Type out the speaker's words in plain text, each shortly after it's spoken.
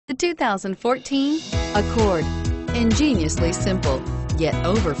The 2014 Accord. Ingeniously simple, yet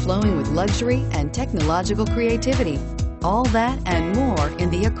overflowing with luxury and technological creativity. All that and more in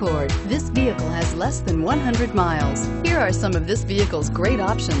the Accord. This vehicle has less than 100 miles. Here are some of this vehicle's great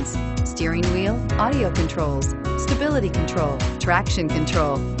options: steering wheel audio controls, stability control, traction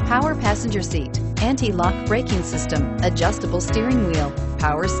control, power passenger seat, anti-lock braking system, adjustable steering wheel,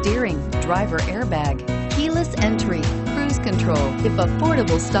 power steering, driver airbag, keyless entry, cruise control. If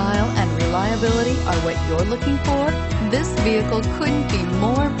affordable style and reliability are what you're looking for, this vehicle couldn't be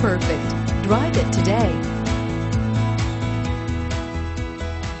more perfect. Drive it today.